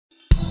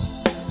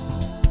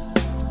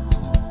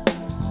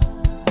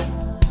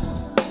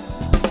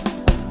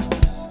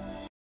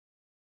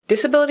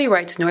Disability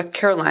Rights North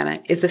Carolina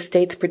is the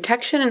state's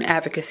protection and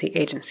advocacy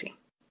agency.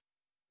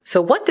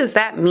 So what does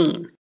that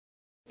mean?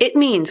 It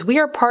means we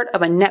are part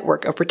of a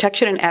network of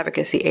protection and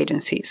advocacy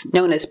agencies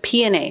known as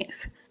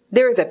P&As.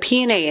 There is a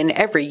P&A in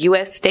every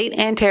U.S. state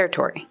and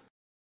territory.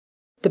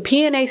 The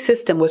P&A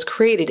system was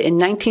created in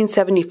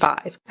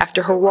 1975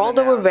 after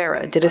Geraldo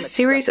Rivera did a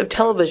series of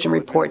television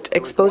reports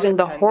exposing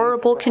the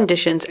horrible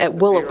conditions at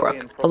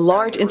Willowbrook, a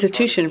large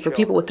institution for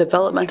people with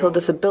developmental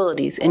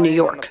disabilities in New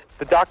York.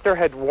 The doctor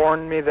had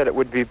warned me that it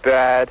would be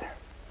bad.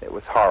 It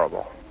was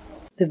horrible.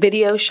 The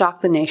video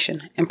shocked the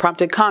nation and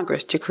prompted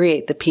Congress to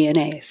create the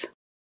P&As.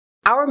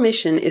 Our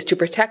mission is to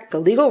protect the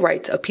legal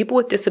rights of people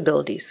with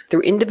disabilities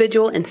through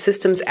individual and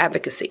systems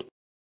advocacy.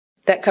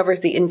 That covers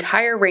the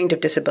entire range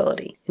of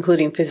disability,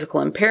 including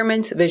physical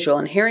impairments, visual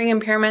and hearing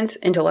impairments,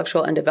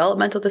 intellectual and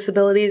developmental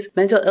disabilities,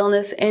 mental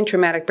illness, and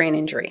traumatic brain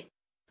injury.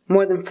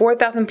 More than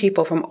 4,000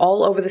 people from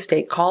all over the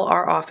state call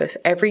our office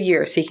every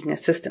year seeking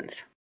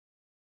assistance.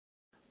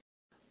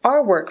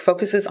 Our work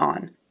focuses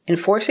on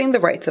enforcing the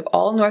rights of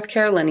all North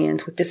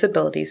Carolinians with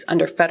disabilities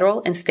under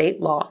federal and state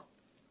law,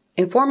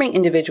 informing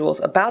individuals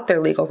about their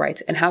legal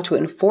rights and how to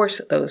enforce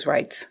those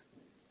rights,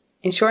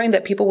 ensuring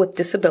that people with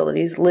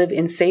disabilities live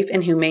in safe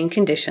and humane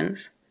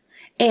conditions,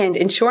 and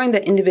ensuring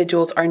that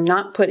individuals are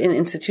not put in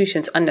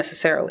institutions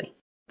unnecessarily.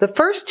 The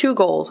first two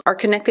goals are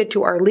connected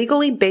to our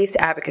legally based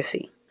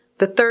advocacy.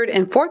 The third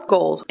and fourth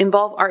goals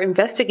involve our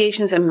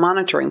investigations and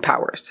monitoring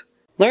powers.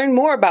 Learn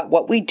more about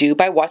what we do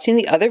by watching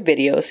the other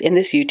videos in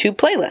this YouTube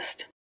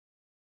playlist.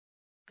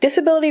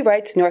 Disability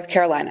Rights North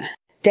Carolina,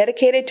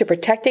 dedicated to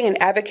protecting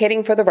and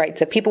advocating for the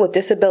rights of people with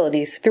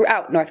disabilities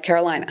throughout North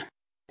Carolina.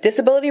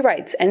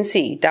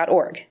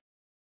 DisabilityRightsNC.org.